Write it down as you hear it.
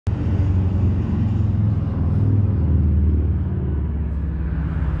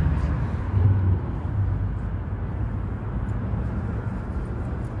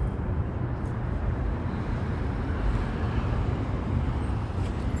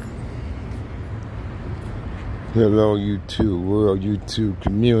Hello YouTube, world YouTube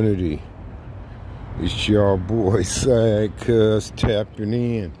community. It's your boy Sad Cuz tapping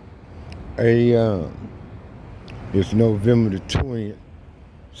in. Hey, it's November the 20th,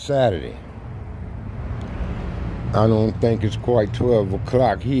 Saturday. I don't think it's quite 12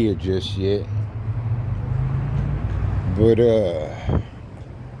 o'clock here just yet. But, yeah,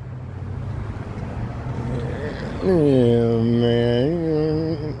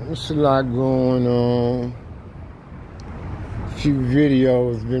 man, there's a lot going on. Few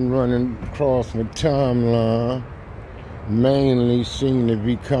videos been running across my timeline, mainly seem to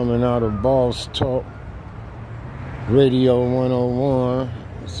be coming out of Boss Talk, Radio 101,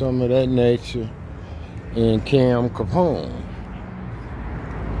 some of that nature, and Cam Capone.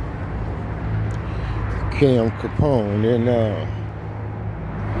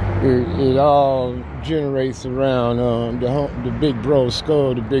 And it all generates around the big bro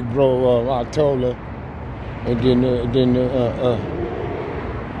Skull, the big bro Ayatollah, and then the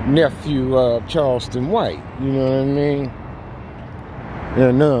nephew Charleston White, you know what I mean?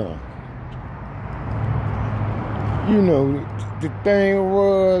 And you know, the thing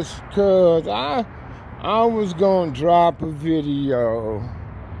was, cause I was gonna drop a video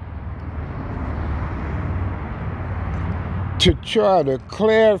to try to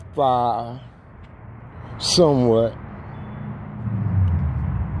clarify somewhat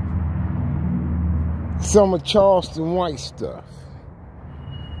some of Charleston White stuff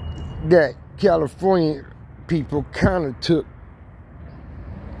that California people kind of took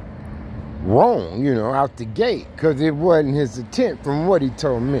wrong, you know, out the gate, because it wasn't his intent from what he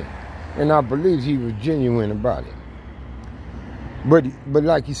told me. And I believe he was genuine about it. But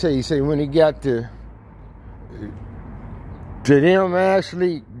like he said when he got to them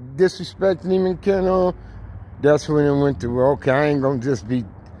actually disrespecting him and carrying on, that's when it went to, well, okay, I ain't gonna just be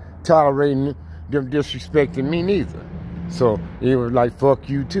tolerating them disrespecting me neither. So it was like, fuck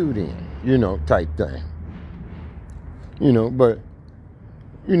you too then, you know, type thing. You know, but,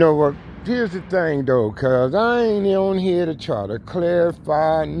 you know what, here's the thing though, cause I ain't on here to try to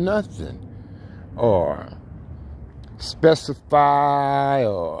clarify nothing, or specify,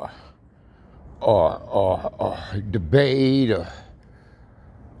 or debate, or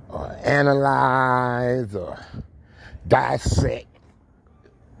analyze, or dissect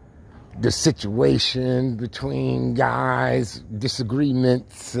the situation between guys,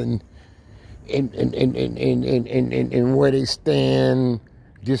 disagreements, and where they stand,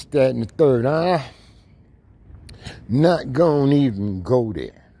 this, that, and the third. I'm not gonna even go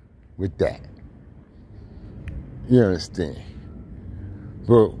there with that. You understand?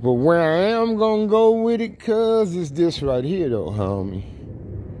 But where I am gonna go with it, cuz, is this right here though, homie.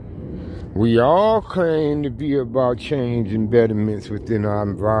 We all claim to be about change and betterments within our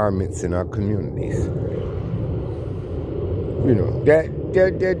environments and our communities. You know,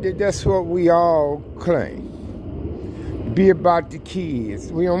 that's what we all claim. Be about the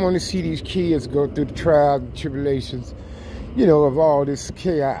kids. We don't want to see these kids go through the trials and tribulations, you know, of all this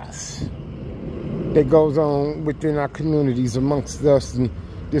chaos that goes on within our communities amongst us, and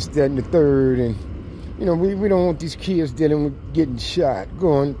this, that, and the third. And you know, we don't want these kids dealing with getting shot,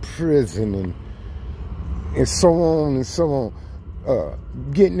 going to prison, and so on and so on.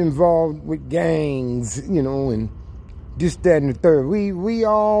 Getting involved with gangs, you know, and this, that, and the third. We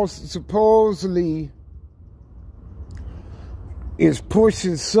all supposedly is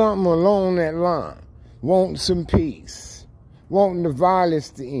pushing something along that line, wanting some peace, wanting the violence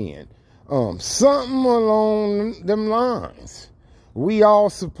to end. Something along them lines we all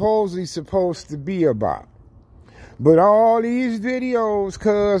supposedly supposed to be about. But all these videos,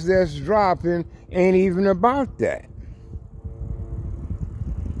 cuz, that's dropping ain't even about that.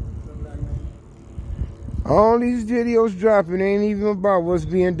 All these videos dropping ain't even about what's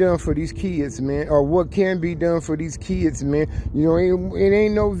being done for these kids, man, or what can be done for these kids, man. You know, it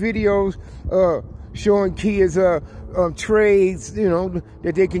ain't no videos showing kids trades, you know,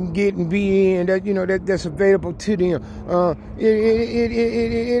 that they can get and be in, that, you know, that's available to them.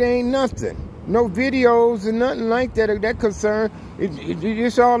 It ain't nothing. No videos and nothing like that concern.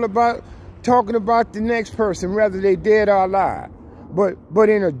 It's all about talking about the next person, whether they dead or alive, but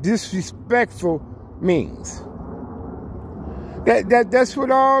in a disrespectful means. That's what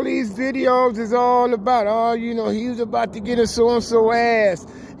all these videos is all about. Oh, you know, he was about to get a so-and-so ass.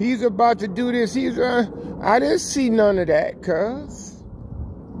 He's about to do this. I didn't see none of that, cuz.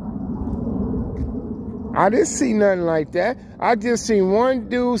 I didn't see nothing like that. I just seen one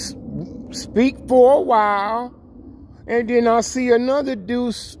dude speak for a while, and then I see another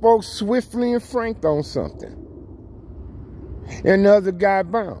dude spoke swiftly and frank on something. And another guy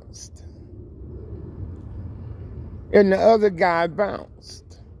bounced. and the other guy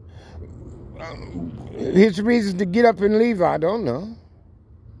bounced. His reasons to get up and leave, I don't know.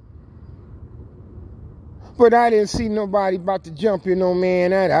 But I didn't see nobody about to jump in no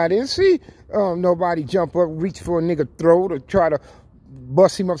man. I didn't see nobody jump up, reach for a nigga throat, or try to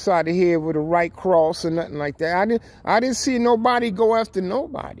bust him upside the head with a right cross or nothing like that. I didn't see nobody go after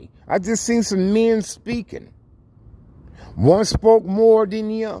nobody. I just seen some men speaking. One spoke more than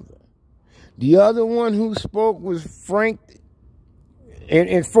the other. The other one who spoke was frank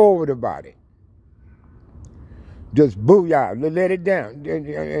and forward about it. Just booyah, let it down.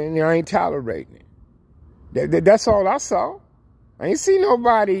 And I ain't tolerating it. That's all I saw. I ain't see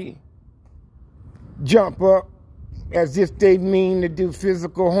nobody jump up as if they mean to do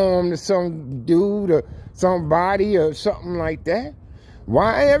physical harm to some dude or somebody or something like that.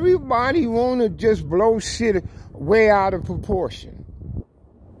 Why everybody want to just blow shit way out of proportion?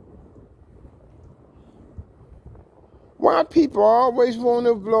 Why people always want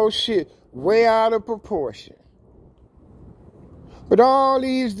to blow shit way out of proportion? But all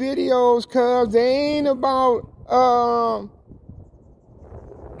these videos, cuz, they ain't about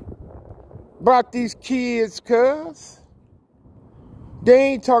these kids, cuz.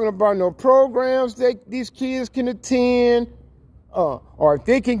 They ain't talking about no programs that these kids can attend, or if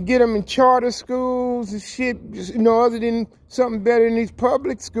they can get them in charter schools and shit, you know, other than something better than these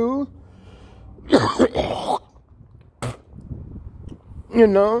public schools. You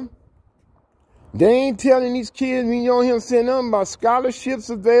know? They ain't telling these kids, you don't hear them saying nothing about scholarships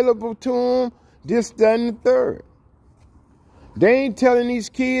available to them, this, that, and the third. They ain't telling these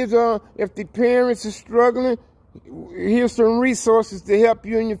kids if the parents are struggling, here's some resources to help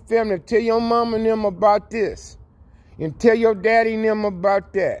you and your family. Tell your mama and them about this. And tell your daddy and them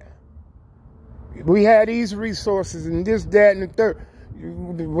about that. We had these resources and this, that, and the third.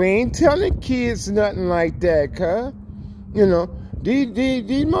 We ain't telling kids nothing like that, cuz. You know. These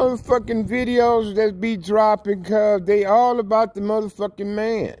motherfucking videos that be dropping, cuz they all about the motherfucking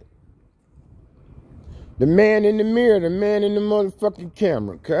man. The man in the mirror, the man in the motherfucking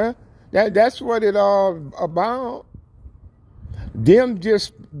camera, cuz. That's what it all about. Them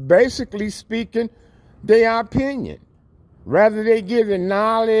just basically speaking their opinion. Rather they giving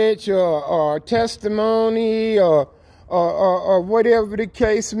knowledge or testimony or whatever the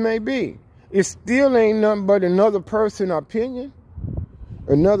case may be. It still ain't nothing but another person's opinion.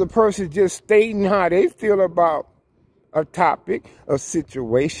 Another person just stating how they feel about a topic, a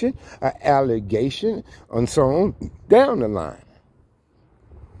situation, an allegation, and so on down the line.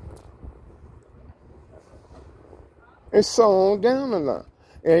 And so on down the line.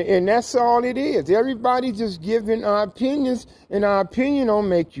 And that's all it is. Everybody just giving our opinions, and our opinion don't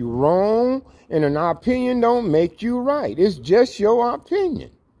make you wrong, and an opinion don't make you right. It's just your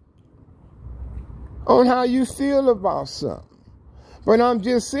opinion on how you feel about something. But I'm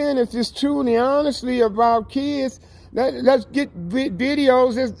just saying, if it's truly, honestly about kids, let's get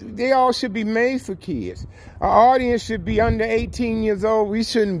videos. They all should be made for kids. Our audience should be under 18 years old. We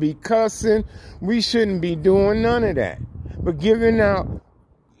shouldn't be cussing. We shouldn't be doing none of that. But giving out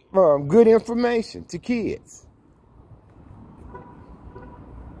good information to kids.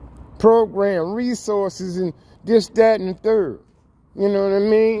 Program, resources, and this, that, and the third. You know what I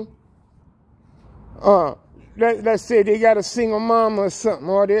mean? Let's say they got a single mama or something,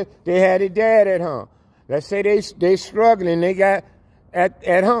 or they had a dad at home. Let's say they struggling, they got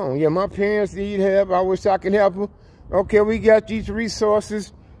at home. Yeah, my parents need help. I wish I could help them. Okay, we got these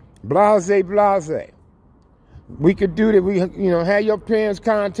resources. Blase, blase. We could do that. We, you know, have your parents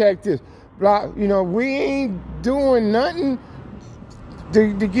contact us. You know, we ain't doing nothing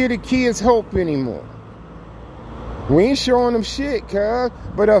to give the kids hope anymore. We ain't showing them shit, cuz,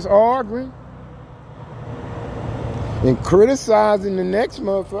 but us arguing and criticizing the next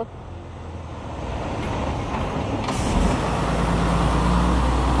motherfucker.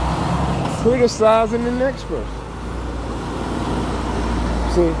 Criticizing the next person.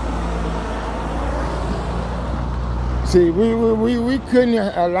 See, we couldn't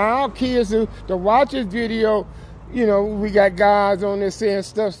allow kids to watch this video. You know, we got guys on there saying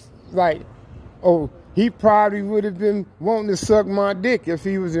stuff like, oh, he probably would have been wanting to suck my dick if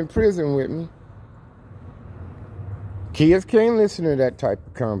he was in prison with me. Kids can't listen to that type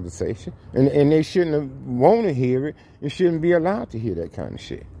of conversation, and they shouldn't have want to hear it, and shouldn't be allowed to hear that kind of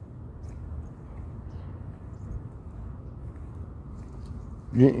shit.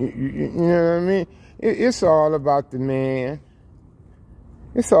 You know what I mean? It's all about the man.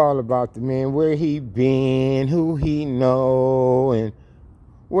 It's all about the man, where he been, who he know, and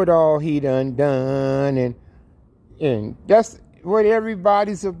what all he done, and that's what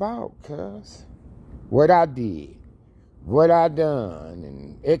everybody's about, cuz. What I did. what I done,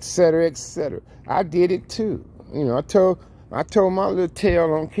 and et cetera, et cetera. I did it too. You know, I told my little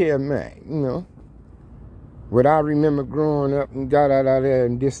tale on KMA, you know, what I remember growing up and got out of there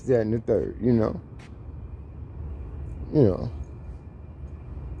and this, that, and the third, you know. You know.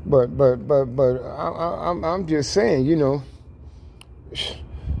 But I'm just saying, you know,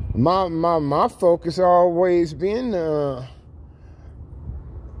 my focus always been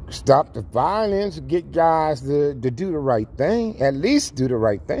stop the violence, get guys to do the right thing, at least do the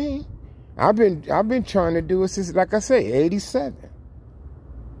right thing. I've been trying to do it since, like I say, 87.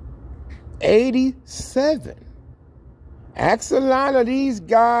 87. Ask a lot of these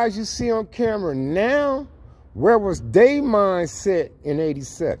guys you see on camera now, where was their mindset in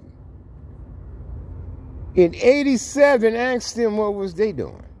 87? In 87, ask them what was they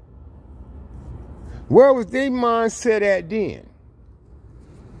doing. Where was their mindset at then?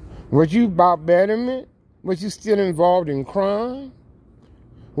 Was you about betterment? Was you still involved in crime?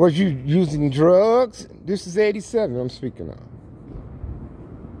 Was you using drugs? This is 87 I'm speaking of.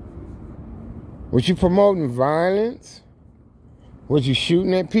 Was you promoting violence? Was you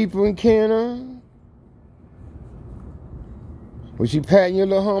shooting at people in Canada? Was you patting your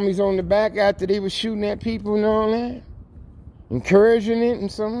little homies on the back after they were shooting at people and all that? Encouraging it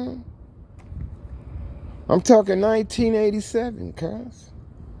and so on? I'm talking 1987, cuz.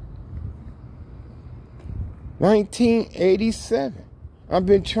 1987. I've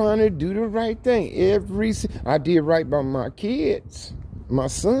been trying to do the right thing. I did right by my kids, my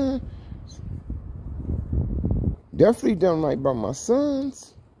son. Definitely done right by my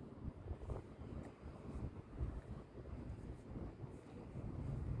sons.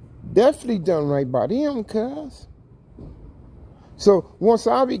 Definitely done right by them, cuz. So once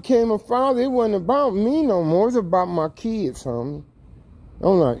I became a father, it wasn't about me no more. It was about my kids, homie.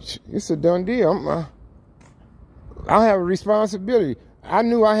 I'm like, it's a done deal. I have a responsibility. I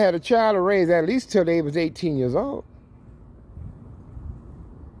knew I had a child to raise at least till they was 18 years old.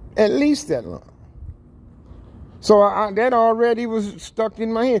 At least that long. So that already was stuck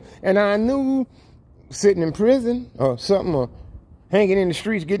in my head. And I knew sitting in prison or something, or hanging in the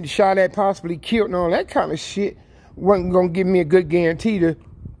streets, getting shot at, possibly killed and all that kind of shit wasn't going to give me a good guarantee to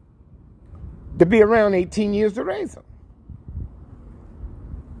be around 18 years to raise them.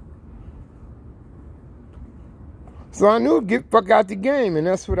 So I knew get fuck out the game, and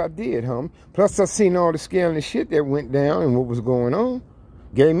that's what I did, homie. Plus I seen all the scandalous shit that went down and what was going on.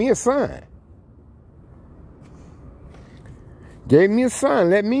 Gave me a sign. Gave me a sign.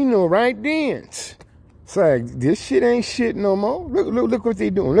 Let me know right then. Say, this shit ain't shit no more. Look what they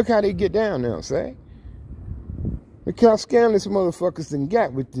doing. Look how they get down now, say. Look how scandalous motherfuckers done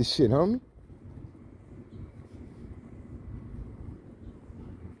got with this shit, homie.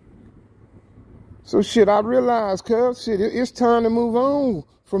 So shit, I realized, cuz, shit, it's time to move on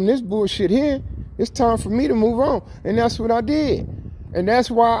from this bullshit here. It's time for me to move on. And that's what I did. And that's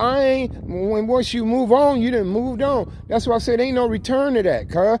why once you move on, you done moved on. That's why I said ain't no return to that,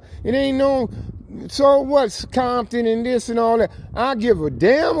 cuz. It ain't no, so what's Compton and this and all that. I give a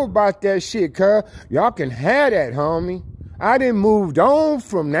damn about that shit, cuz. Y'all can have that, homie. I done moved on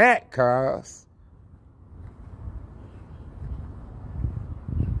from that, cuz.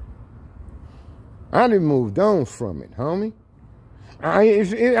 I done moved on from it, homie.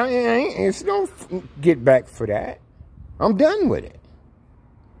 It's no get back for that. I'm done with it.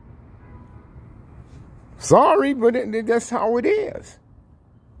 Sorry, but that's how it is.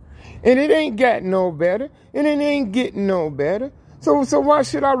 And it ain't got no better. And it ain't getting no better. So why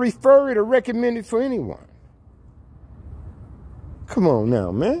should I refer it or recommend it for anyone? Come on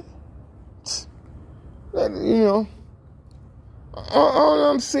now, man. You know. All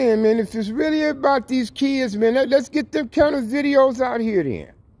I'm saying, man, if it's really about these kids, man, let's get them kind of videos out here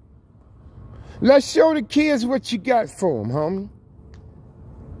then. Let's show the kids what you got for them, homie.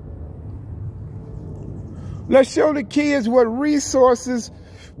 Let's show the kids what resources,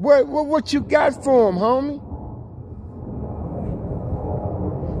 what you got for them, homie.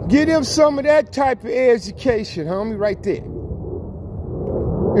 Give them some of that type of education, homie, right there.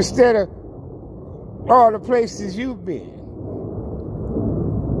 Instead of all the places you've been.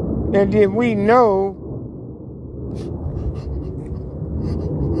 And then we know,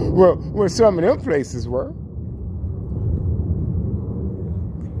 well, where some of them places were.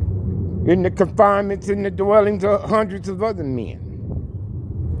 In the confinements and the dwellings of hundreds of other men.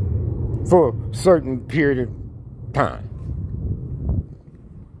 For a certain period of time.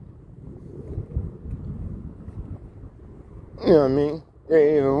 You know what I mean?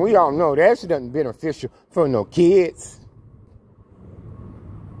 We all know that shit isn't beneficial for no kids.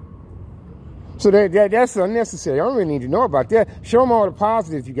 So that's unnecessary. I don't really need to know about that. Show them all the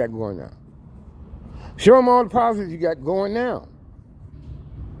positives you got going now. Show them all the positives you got going now.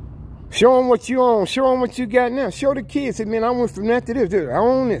 Show them what you own. Show them what you got now. Show the kids. Say, man, I went from that to this. I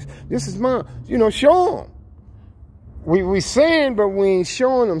own this. This is mine. You know, show them. We saying, but we ain't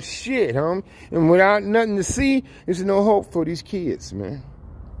showing them shit, homie. And without nothing to see, there's no hope for these kids, man.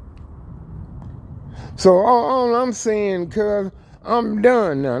 So all I'm saying, cuz, I'm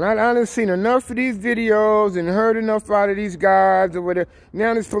done now. I done seen enough of these videos and heard enough out of these guys or whatever.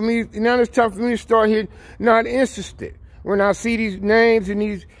 Now it's time for me to start here not interested. When I see these names and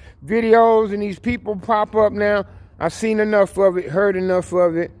these videos and these people pop up now, I've seen enough of it, heard enough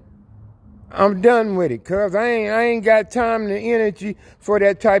of it. I'm done with it, cuz I ain't got time and energy for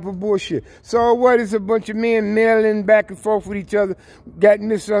that type of bullshit. So what is a bunch of men mailing back and forth with each other, got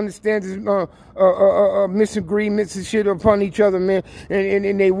misunderstandings, misagreements and shit upon each other, man,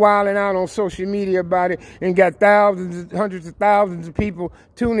 and they wilding out on social media about it, and got thousands, hundreds of thousands of people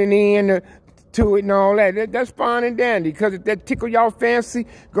tuning in to it and all that. That's fine and dandy, because if that tickle y'all fancy,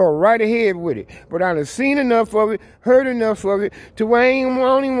 go right ahead with it. But I done seen enough of it, heard enough of it, to where I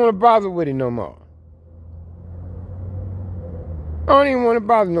don't even want to bother with it no more. I don't even want to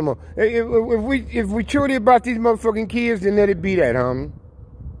bother no more. If we truly about these motherfucking kids, then let it be that, homie.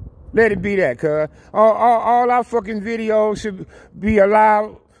 Let it be that, cuz. All our fucking videos should be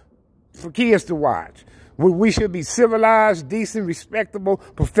allowed for kids to watch. We should be civilized, decent, respectable,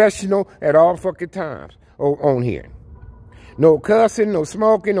 professional at all fucking times on here. No cussing, no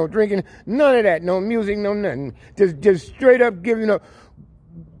smoking, no drinking, none of that. No music, no nothing. Just straight up giving up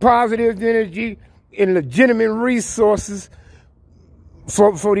positive energy and legitimate resources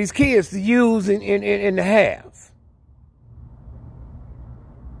for these kids to use and to have.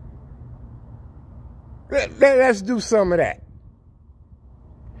 Let's do some of that.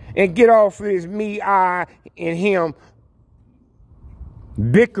 And get off of this me, I, and him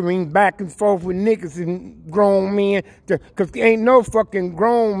bickering back and forth with niggas and grown men. Because ain't no fucking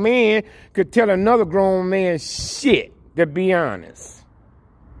grown man could tell another grown man shit, to be honest.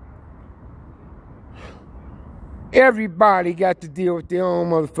 Everybody got to deal with their own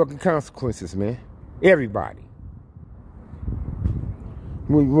motherfucking consequences, man. Everybody.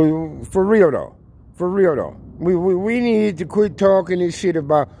 For real, though. For real, though. We need to quit talking this shit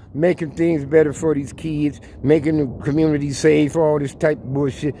about making things better for these kids, making the community safe, all this type of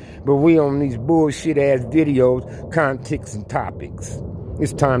bullshit. But we on these bullshit ass videos, context and topics.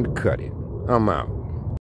 It's time to cut it. I'm out.